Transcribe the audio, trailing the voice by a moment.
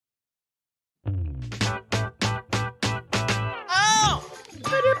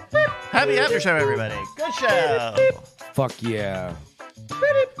Happy after show, everybody. Good show. Fuck yeah.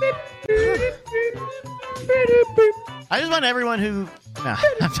 I just want everyone who... No,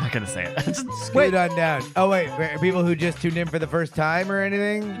 I'm not going to say it. Scoot on down. Oh, wait. People who just tuned in for the first time or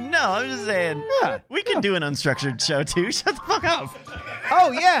anything? No, I'm just saying. We can do an unstructured show, too. Shut the fuck up.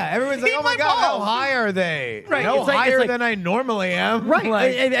 Oh, yeah. Everyone's like, Eat oh, my my God, how balls. high are they? Right, No it's like- higher it's like- than I normally am. Right.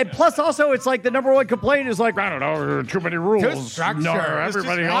 Like, And plus, also, it's like the number one complaint is like, I don't know, too many rules. too structured. No,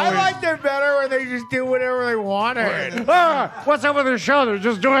 everybody I always... liked it better when they just do whatever they wanted. What's up with the show? They're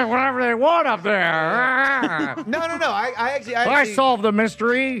just doing whatever they want up there. No. I actually I solved the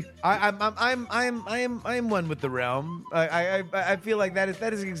mystery. I'm one with the realm. I feel like that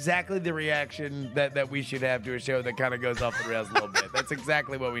is exactly the reaction that we should have to a show that kind of goes off the rails a little bit. That's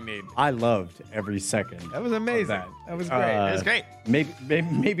exactly what we need. I loved every second. That was amazing. That. That was great. It was great.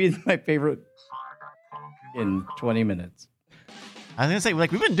 Maybe it's my favorite in 20 minutes. I was going to say,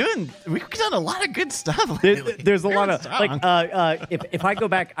 like, we've done a lot of good stuff lately. There's a lot of Strong. like if I go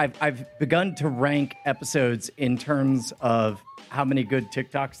back, I've begun to rank episodes in terms of how many good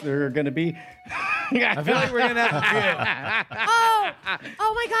TikToks there are going to be. I feel like we're gonna have to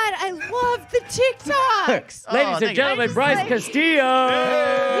Oh my God, I love the TikToks. Oh, Ladies thank and you. gentlemen, Bryce Like- Castillo.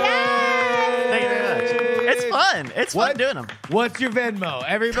 Thank you very much. It's fun. It's fun doing them. What's your Venmo?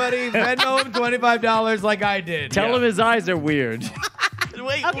 Everybody, Venmo him $25 like I did. Tell him his eyes are weird.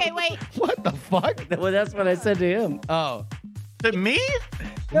 Wait. Okay, wait. What the fuck? Well, that's what I said to him. Oh. To me?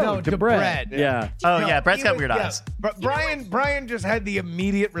 No, to Brett. Yeah. Oh, No, yeah. Brett's he got was- weird yeah. eyes. Brian just had the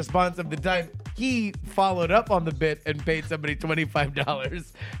immediate response of the time. He followed up on the bit and paid somebody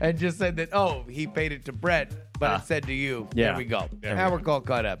 $25 and just said that, oh, he paid it to Brett, but it said to you. Yeah. There we go. Now we're all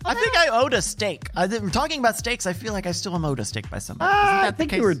caught up. I think I owed a steak. We're talking about steaks. I feel like I still am owed a steak by somebody. Isn't I that the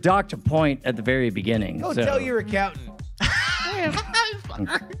think case? you were docked a point at the very beginning. Go so. tell your accountant.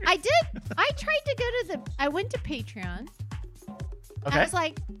 I did. I tried to go to I went to Patreon. Okay. I was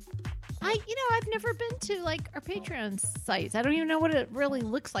like, I've never been to like our Patreon sites. I don't even know what it really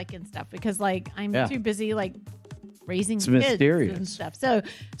looks like and stuff because like I'm Yeah. too busy like raising It's kids mysterious. and stuff. So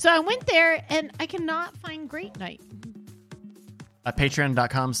I went there and I cannot find Great Night.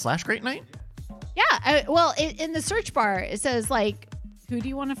 Patreon.com/Great Night? Yeah. In the search bar it says like, who do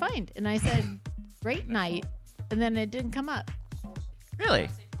you want to find? And I said Great Night, and then it didn't come up. Really?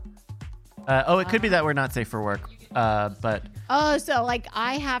 It could be that we're not safe for work. But Oh, so like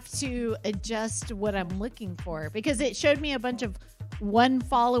I have to adjust what I'm looking for because it showed me a bunch of one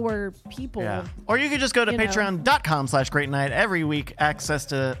follower people. yeah. Or you could just go to You know. patreon.com/Great Night every week. Access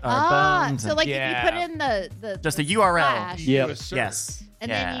to our bones. So and like Yeah. if you put in the just a URL. slash, Yep. Yes. and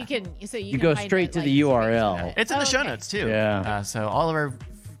Yeah. then you can You go find straight it, to like, the URL. straight. It's in the show Okay. notes too. Yeah. So all of our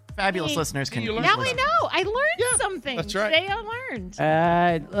fabulous Hey, listeners can. you learn Now listen. I know. I learned something. that's right. Today I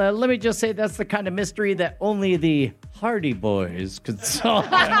learned. Let me just say that's the kind of mystery that only the Hardy Boys could solve.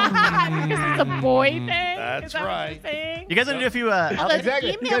 Because it's a boy thing. That's Is that what right. you're saying? You guys want to do a few? Well,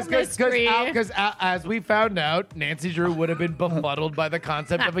 Exactly. email mystery. Because as we found out, Nancy Drew would have been befuddled by the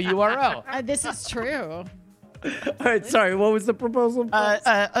concept of a URL. This is true. All right, sorry, what was the proposal?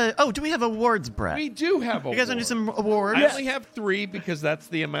 do we have awards, Brett? We do have You guys want to do awards. some awards? I only have 3 because that's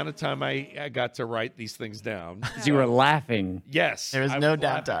the amount of time I got to write these things down. You were laughing. Yes. There is I no was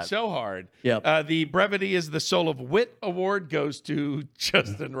laughing downtime. so hard. Yep. The Brevity is the Soul of Wit award goes to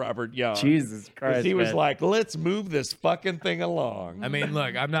Justin Robert Young. Jesus 'Cause Christ. He was man. like, let's move this fucking thing along. I mean,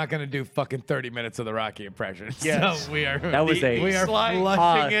 look, I'm not going to do fucking 30 minutes of the Rocky impression. Yes. So we are. That was a- We are Slide-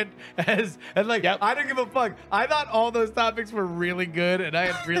 flushing it as. And like, Yep. I don't give a fuck. I thought all those topics were really good and I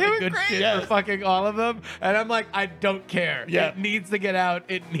had really were good great. shit Yes. for fucking all of them. And I'm like, I don't care. Yeah. It needs to get out.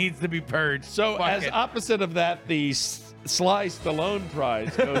 It needs to be purged. So, Fuck as it. opposite of that, the Sly Stallone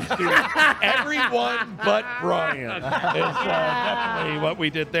prize goes to everyone but Brian. Is definitely what we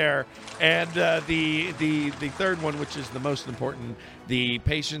did there. And the third one, which is the most important, the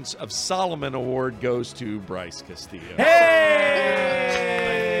Patience of Solomon award goes to Bryce Castillo.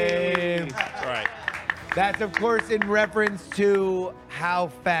 Hey! That's right. That's, of course, in reference to how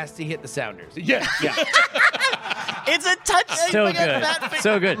fast he hit the Sounders. Yes. Yeah, It's a touch. so good.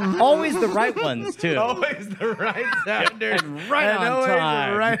 So good. Always the right ones, too. Always the right Sounders. right and on always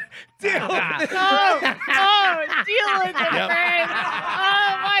time. The right. Dealing the Yep. thing.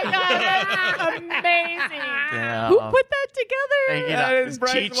 Oh my God, that's amazing. Yeah. Who put that together? Thank you. That is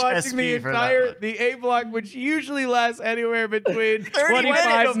Bryce Teach watching the SP for that entire one. the A block, which usually lasts anywhere between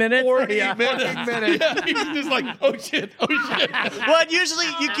 25 minutes. 40 Yeah. fucking minutes. Yeah, he was just like, oh shit. Well, usually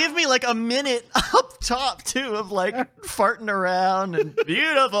you give me like a minute up top too of like farting around and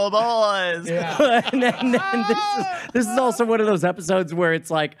beautiful boys. Yeah. and then this is also one of those episodes where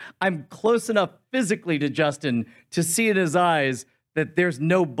it's like I'm close enough physically to Justin to see in his eyes that there's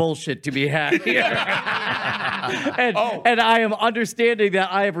no bullshit to be had here. and I am understanding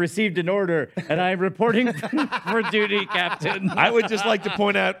that I have received an order and I am reporting for duty, Captain. I would just like to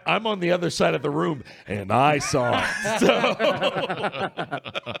point out I'm on the other side of the room and I saw it. So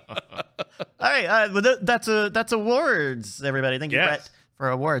All right, well, that's awards, everybody. Thank you, Yes. Brett, for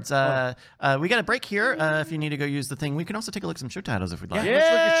awards. We got a break here. If you need to go use the thing, we can also take a look at some show titles if we'd like. Yeah.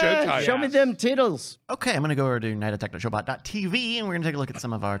 Let's look at show titles. Show me them titles. Okay, I'm going to go over to nightattack.showbot.tv, and we're going to take a look at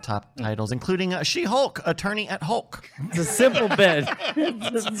some of our top titles, including She-Hulk, Attorney at Hulk. It's a simple bit.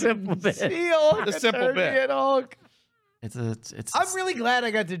 It's a simple bit. She-Hulk, A simple Attorney bit. at Hulk. It's I'm really glad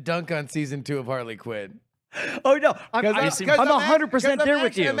I got to dunk on season 2 of Harley Quinn. Oh no, I'm Because 100% there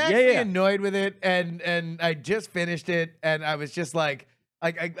with you. I'm Yeah, actually yeah. annoyed with it, and I just finished it, and I was just like,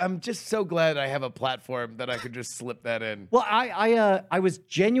 I'm just so glad I have a platform that I could just slip that in. Well, I was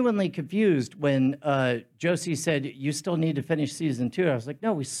genuinely confused when Josie said you still need to finish season 2. I was like,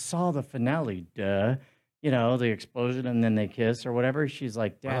 no, we saw the finale. Duh. You know, the explosion and then they kiss or whatever. She's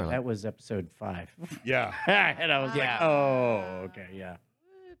like, Dad, that was episode 5. yeah, And I was Yeah. like, oh, okay, yeah.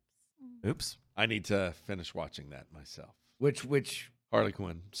 Oops. I need to finish watching that myself. Which Harley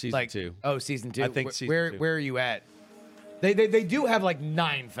Quinn, season 2. Oh, season 2. I think Wh- season where 2. where are you at? They do have like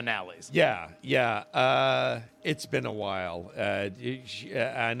 9 finales. Yeah. It's been a while.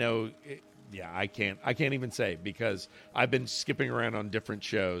 I know. I can't even say because I've been skipping around on different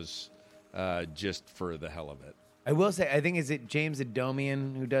shows just for the hell of it. I will say, I think is it James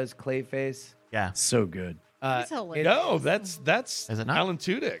Adomian who does Clayface? Yeah. So good. He's hilarious. No, that's Is it not? Alan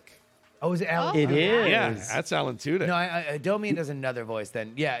Tudyk. Oh, is it Alan? It is. Yeah, that's Alan Tudyk. No, Adomian does another voice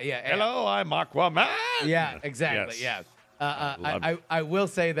then. Yeah. Hello, I'm Aquaman. Yeah, exactly. Yes. Yeah. I will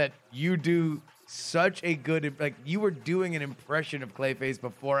say that you do such a good, like, you were doing an impression of Clayface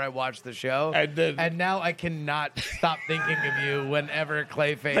before I watched the show. And now I cannot stop thinking of you whenever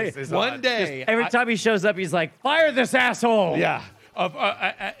Clayface is One on. day, Every time he shows up, he's like, fire this asshole. yeah.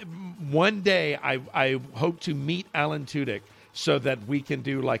 One day, I hope to meet Alan Tudyk so that we can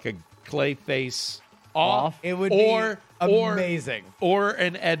do like a Clayface off. It would or be amazing. Or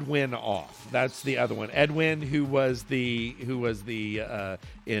an Edwin off. That's the other one. Edwin, who was the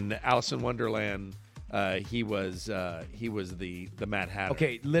in Alice in Wonderland. He was the Mad Hatter.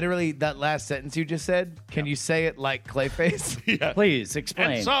 Okay, literally that last sentence you just said, can you say it like Clayface? Yeah. Please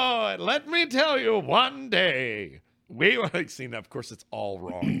explain. And so let me tell you, one day we were seeing. Of course, it's all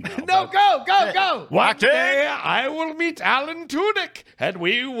wrong. Now, No, go! One day I will meet Alan Tudyk, and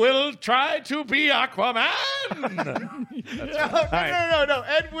we will try to be Aquaman. No.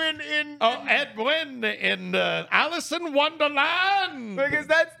 Edwin in Edwin in Alice in Wonderland. because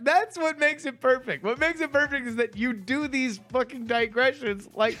that's what makes it perfect. What makes it perfect is that you do these fucking digressions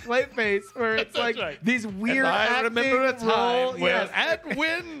like Clayface, where it's like right. these weird. And I remember a acting time role- where yes.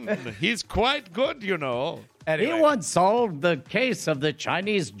 Edwin, he's quite good, you know. Anyway. He once solved the case of the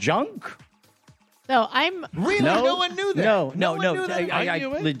Chinese junk. So I'm Really? No one knew that. No. one knew that? I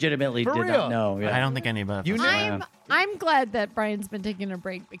knew it. legitimately For did real? not know. Yeah. I don't think any of us. You know- Yeah. I'm glad that Brian's been taking a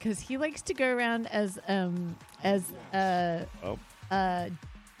break because he likes to go around as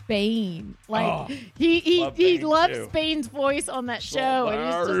Bane. Like he love Bane, loves too. Bane's voice on that show. And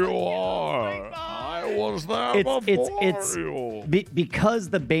he's just There you like, are. I was there It's you. because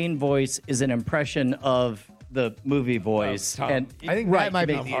the Bane voice is an impression of the movie voice. Tom. And I think right, that might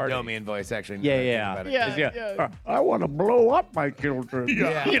be Tom the Hardy. Adomian voice, actually. now Yeah, that I think yeah. about it. Yeah. I want to blow up my children.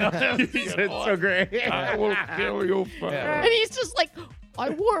 Yeah. You know, it's so great. I will kill you first. Yeah. and he's just like, I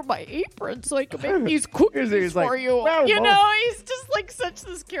wore my apron so I could make these cookies He's like, for you. well, You most- know, he's just like such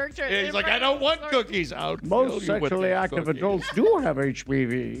this character. Yeah, he's And like, I Brian's don't want like- cookies. I'll kill Most you with sexually these active cookies. adults do have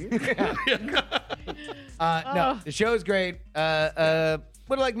HPV. No, the show is great.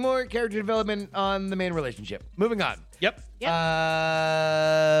 Would like more character development on the main relationship. Moving on. Yep.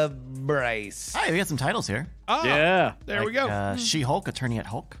 Bryce. Hi, we got some titles here. Ah, Yeah. There we go. She-Hulk, Attorney at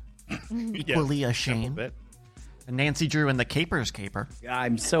Hulk. Equally a shame. Bit. Nancy Drew and the Capers Caper.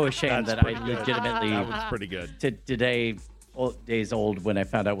 I'm so ashamed that I legitimately That was pretty good. today days old when I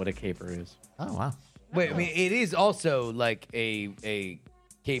found out what a caper is. Oh, wow. Wait, I mean, it is also like a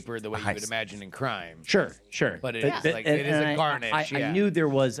caper the way you would heist. imagine in crime. Sure. But it is like it is a garnish. I knew there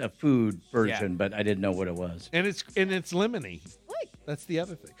was a food version, but I didn't know what it was. And it's lemony. What? That's the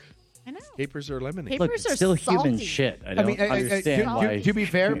other thing. I know. Capers are lemony. Look, Capers it's are still salty. human shit. I don't to, understand why. to be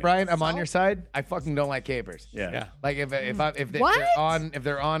fair, Brian, I'm on your side. I fucking don't like capers. Yeah. Like if What?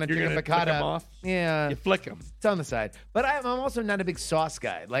 they're on a You're chicken gonna flick 'em piccata, off? yeah, You flick them. it's on the side. But I'm also not a big sauce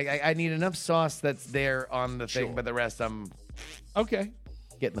guy. Like I need enough sauce that's there on the thing, Sure. but the rest I'm Okay.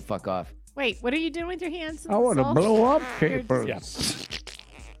 getting the fuck off. Wait, what are you doing with your hands? I want to blow up You're capers. Yeah.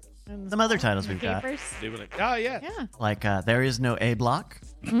 Some other titles we've got, Capers. Doing it. Oh, yeah. Yeah. like There Is No A Block.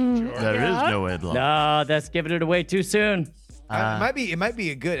 Sure. There is Yeah. no A Block. No, that's giving it away too soon. It might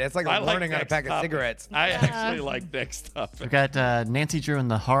be a good. It's like I a like warning on a next pack of topic. cigarettes. I actually like next We've topic. got Nancy Drew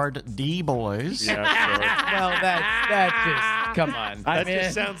and the Hard D Boys. Yeah, Well, that just come on. sure. I'm That just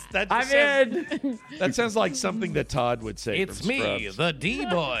in. sounds. That I'm just sounds, in. That sounds like something that Todd would say. It's from me, Scrubs. the D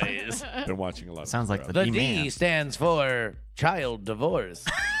boys. Been watching a lot. Sounds of like the Scrubs. The D-Man. D stands for child divorce.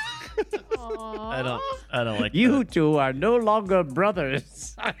 I don't like You two are no longer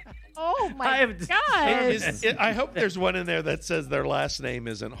brothers. Oh I my have- god. I hope there's one in there that says their last name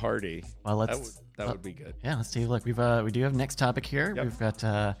isn't Hardy. Well, That let's. would be good. Yeah, let's see. Look, we do have next topic here. Yep. We've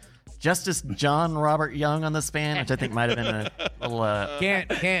got Justice John Robert Young on the span, which I think might have been a little.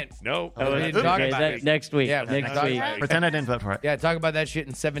 Can't. No. Oh, we didn't talk Okay, about that, it. next week. Yeah, next talk week. about it. Pretend I didn't vote for it. Yeah, talk about that shit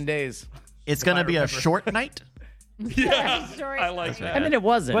in 7 days. It's going to be a remember. short night. Yeah. Short. I like that. I mean, it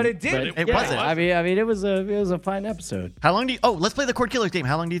wasn't. But it did. It yeah, wasn't. I mean, it was a fine episode. How long do you? Oh, let's play the Cord Killers game.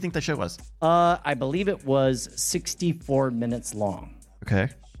 How long do you think the show was? I believe it was 64 minutes long. Okay.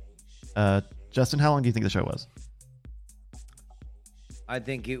 Justin, how long do you think the show was? I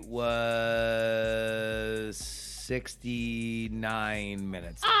think it was 69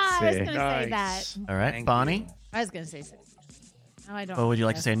 minutes. Ah, I was See. going to say that. Nice. All right, Thank Bonnie. you. I was going to say 60. No, I don't. Oh, would you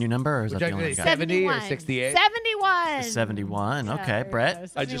like to say a new number, or is Would that you the like only to one say you got? 70 or 68? 71. 71. Yeah, Okay, there we Brett. go.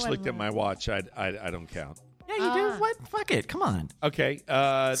 I just 71 looked at my minutes. watch. I don't count. Yeah, you do. What? Fuck it. Come on. Okay.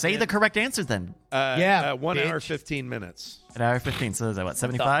 Say the correct answer then. Yeah, 1 hour bitch. 15 minutes. An hour 15. So is that what?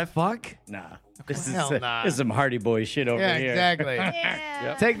 75. Fuck? Nah. This is, Hell nah. this is some Hardy Boy shit over Yeah, here. exactly.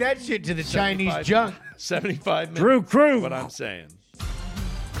 Yeah. Take that shit to the Chinese 75 junk. 75 minutes. Drew Crew. That's what I'm saying.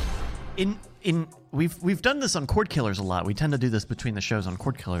 We've done this on Cord Killers a lot. We tend to do this between the shows on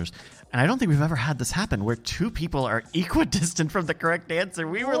Cord Killers, and I don't think we've ever had this happen where two people are equidistant from the correct answer.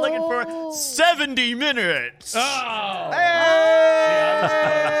 We were looking for 70 minutes.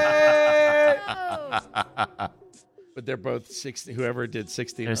 But they're both 60. Whoever did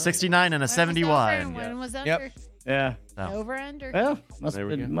 60. There's 69 and a 71. One was under. Yep. Yeah. Over under. Well, There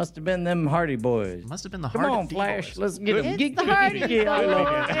we go. must have been them Hardy Boys. Must have been the Come Hard on, D Flash. Boys. Let's get him. It's the Hardy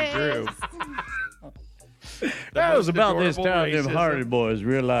Drew. Boys. That was most about this adorable time them racism. Hardy Boys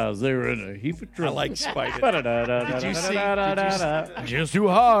realized they were in a heap of I trouble. like Spite. Did you see- Just two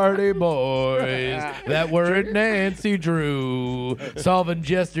Hardy boys that were at Nancy Drew, solving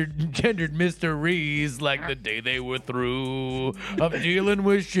gendered mysteries like the day they were through, of dealing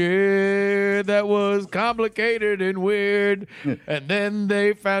with shit that was complicated and weird. And then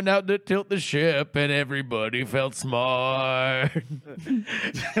they found out to tilt the ship, and everybody felt smart.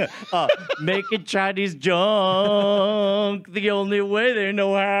 Making Chinese junk the only way they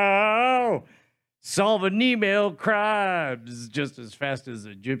know how. Solving email crimes just as fast as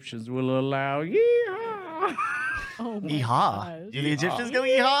Egyptians will allow. Yeehaw. Oh my Yeehaw. gosh. Do the Egyptians go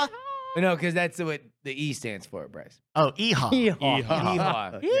yeehaw? No, because that's what the E stands for, Bryce. Oh, yeehaw. Yeehaw.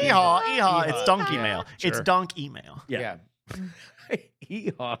 Yeehaw. Yeehaw, yeehaw. It's donkey Yeah. mail. It's donk email. Yeah.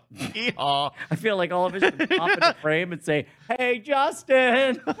 Yeehaw. Yeehaw. I feel like all of us should pop in the frame and say, "Hey,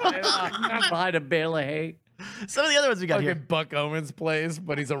 Justin," behind a bale of hay. Some of the other ones we got here. Fucking Buck Owens plays,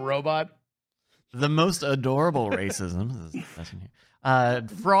 but he's a robot. The most adorable racism. This is this one here.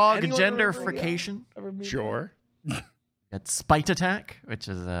 Frog Anyone genderfication. Sure. Got spite attack, which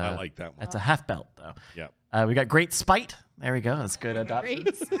is I like that one. that's a half belt though. Yeah. We got great spite. There we go. That's good adoption.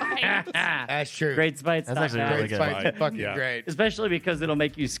 Great spite. That's true. Great spites. That's actually not really Great good. spite. Fucking Yeah. great. Especially because it'll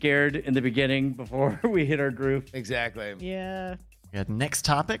make you scared in the beginning before we hit our groove. Exactly. Yeah. We got next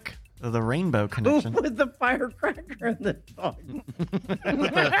topic, the rainbow Ooh, connection. with the firecracker and the dog.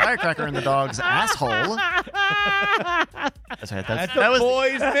 With the firecracker in the dog's asshole. That's right. That's that a was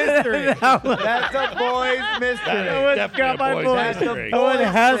boy's mystery. That's a boy's mystery. That one Definitely got a my boy's vote. mystery. That one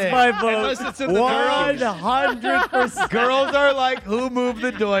has my Unless vote. it's in the document. 100%. Girls are like, who moved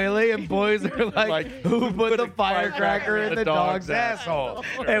the doily? And boys are like, who put the firecracker in the dog's asshole?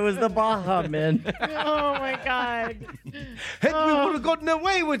 It was the Baja Men. Oh my God. Hey, we would have gotten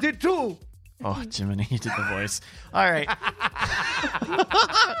away with it too. Oh, Jiminy, you did the voice. All right.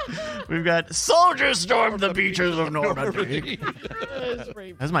 We've got soldiers stormed the beaches of Normandy.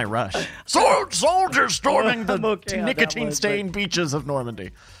 That's my rush. Soldiers storming the I'm okay on that nicotine-stained beaches of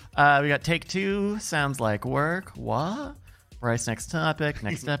Normandy. We got take 2. Sounds like work. What? Bryce, next topic,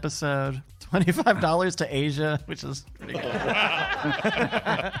 next episode. $25 to Asia, which is pretty cool.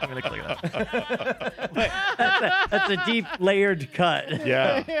 I'm going to click that. That's a deep layered cut.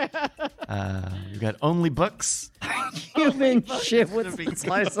 Yeah. We've got only books. Human shit with a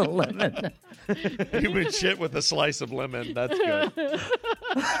slice of lemon. Human shit with a slice of lemon. That's good.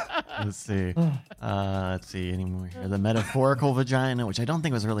 Let's see. Any more here? The metaphorical vagina, which I don't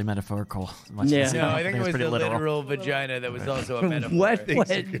think was really metaphorical. Much Yeah. as- No, I think it was pretty the literal vagina that was also a metaphor. Wet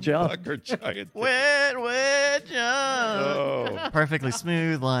jump. Fuck or giant. Wet jump. Oh. Perfectly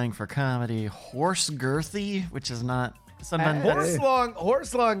smooth, lying for comedy. Horse girthy, which is not. Sometimes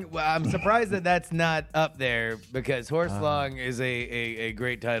Horselong. Well, I'm surprised that that's not up there because Horselong is a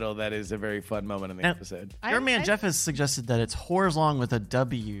great title. That is a very fun moment in the Now- episode. Your man Jeff has suggested that it's Horslong with a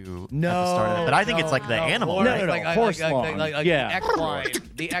W at No, the start of it, but I think it's like the animal, right? No, horselong. Like Yeah.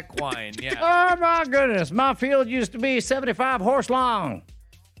 the equine. Yeah. Oh my goodness, my field used to be 75 horse long.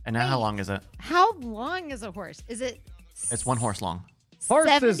 And now how long is it? How long is a horse? Is it? It's 1 horse long.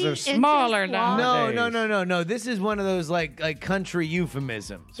 Horses 70 are inches smaller long? now. No. This is one of those like country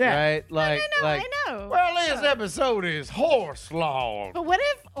euphemisms, Yeah. right? Like, No, like, I know. well, this episode is horse long. But what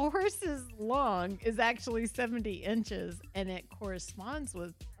if a horse's long is actually 70 inches and it corresponds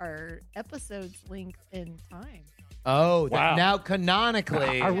with our episode's length in time? Oh, Wow. now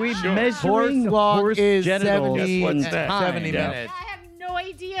canonically, Are we Sure. measuring long horse is genitals 70, Guess what's in next? time? 70 Yeah. minutes. I have no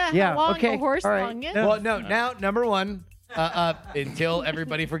idea Yeah, how long okay, a horse all right. long is. No. Well, no. Now, number one, until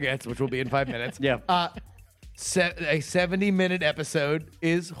everybody forgets, which will be in 5 minutes. Yeah. A 70-minute episode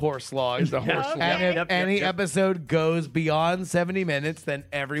is horse long. Is the horse long. And if Yep, any yep. episode goes beyond 70 minutes, then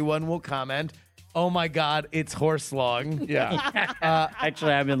everyone will comment, "Oh my God, it's horse long." Yeah.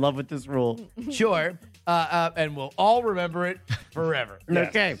 Actually, I'm in love with this rule. Sure. And we'll all remember it forever.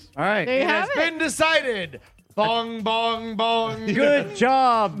 Okay. All right. There you It has have been decided. Bong, bong, bong. Good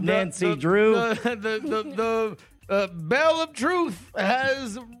job, Nancy Drew. The bell of truth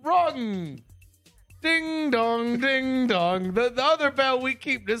has rung. Ding dong, ding dong. The other bell we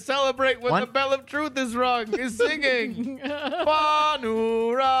keep to celebrate when What? the bell of truth is rung is singing.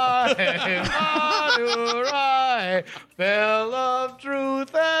 Manurai, Manurai, bell of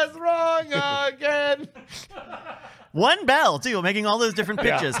truth has rung again. One bell, too, making all those different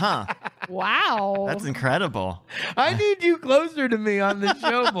pitches, huh? Wow. That's incredible. I need you closer to me on the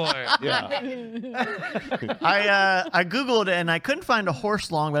show, boy. Yeah. I Googled it and I couldn't find a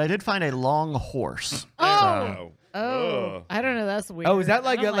horse long, but I did find a long horse. Oh. Oh, I don't know. That's weird. Oh, is that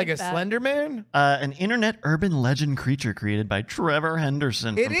like I don't a that. Slender Man? An internet urban legend creature created by Trevor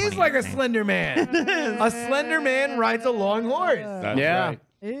Henderson. It from is like a 2018. Slender Man. A Slender Man rides a long horse. That's Yeah. right.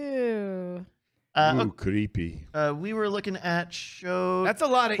 Ew. Ooh, creepy. We were looking at show. That's a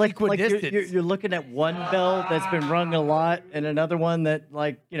lot of Like equidistance. you're looking at one bell that's been rung a lot, and another one that,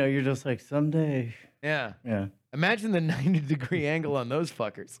 you're just like, someday. Yeah. Yeah. Imagine the 90-degree angle on those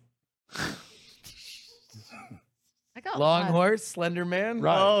fuckers. I got Long lost. horse, Slender Man.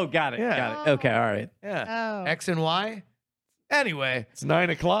 Right. Oh, got it. Yeah. Got it. Okay. All right. Yeah. Oh. X and Y. Anyway. It's 9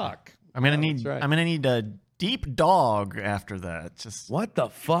 o'clock. I'm gonna That's right. a deep dog after that. Just What the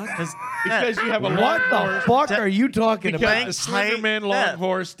fuck? Because you have a long What the horse. fuck are you talking Because about? the Slender Man, long Yeah.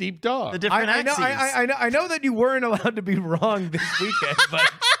 horse, deep dog. the different I know, axes. I know that you weren't allowed to be wrong this weekend, but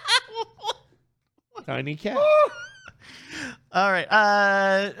Tiny cat. All right.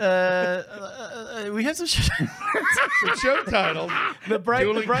 We have some. Some show titles. the Bryce,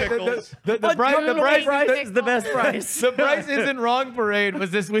 Dueling pickles. the Bryce, Price is the best price. the Bryce Isn't Wrong parade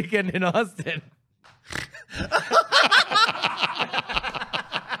was this weekend in Austin.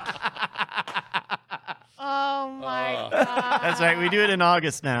 Oh my god. That's right. We do it in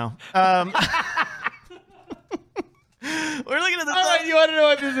August now. We're looking at the. All right, you want to know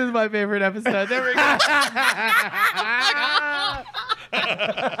what this is my favorite episode? There we go.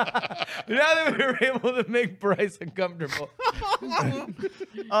 Now that we were able to make Bryce uncomfortable.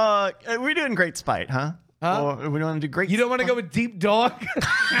 We're doing Great Spite, huh? Huh? Or we don't want to do Great. You don't want to go with Deep Dog?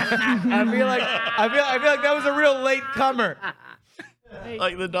 I feel like that was a real late comer.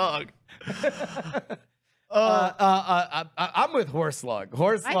 like the dog. I'm with Horse Log.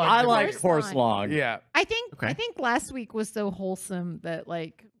 Horse Log. I like Horse horse long. long. Yeah. I think Okay. last week was so wholesome that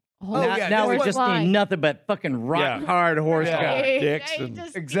like Oh, Now, yeah, now this we was just fine. need nothing but fucking rock Yeah. hard horse Yeah. guy. Dicks It and-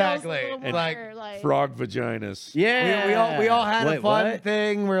 just feels Exactly. a little Like more, like Frog vaginas. Yeah. We all had Wait, a fun what?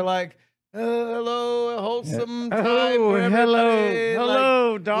 thing. We're like, Hello, wholesome time Oh, for everybody.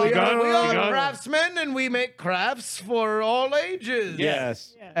 hello, Like, dog. we are got it. craftsmen, and we make crafts for all ages.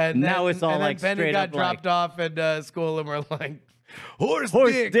 Yes. Yeah. And Now then, it's all and then like Penny straight got up dropped off at school, and we're like, horse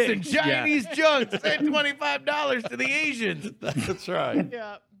Horse dicks, and dicks, yeah. Chinese junk. Send $25 to the Asians. That's right.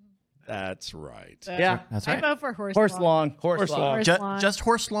 Yeah. That's right. Yeah. That's I right. vote for horse. Horse long. Horse long. long. Horse Ju- long. just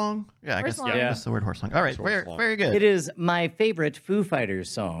horse long? Yeah, I Horse guess long. yeah, that's the word horse long. All right, Horse very, long. very good. It is my favorite Foo Fighters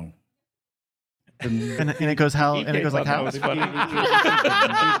song. And it goes how? And it goes like how? That was funny.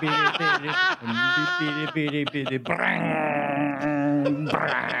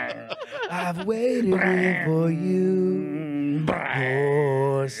 I've waited here for you,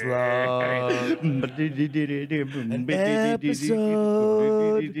 horse long. An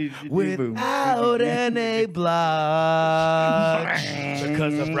episode without any blotch.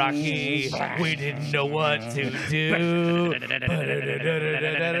 Because of Rocky, we didn't know what to do. And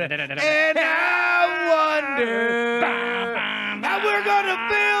I wonder how we're gonna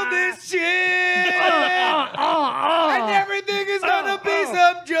fill this shit. And everything is gonna be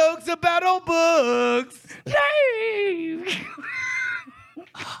some jokes about old books.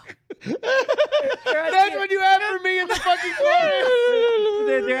 That's what you have for me in the fucking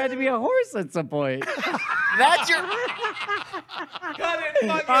chorus. There had to be a horse at some point. That's your. Cut it.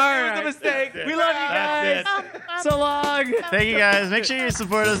 Fuck it. All It was a right. mistake. We love you guys. That's So long. Thank you guys. Make sure you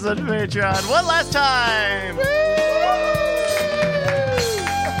support us on Patreon one last time.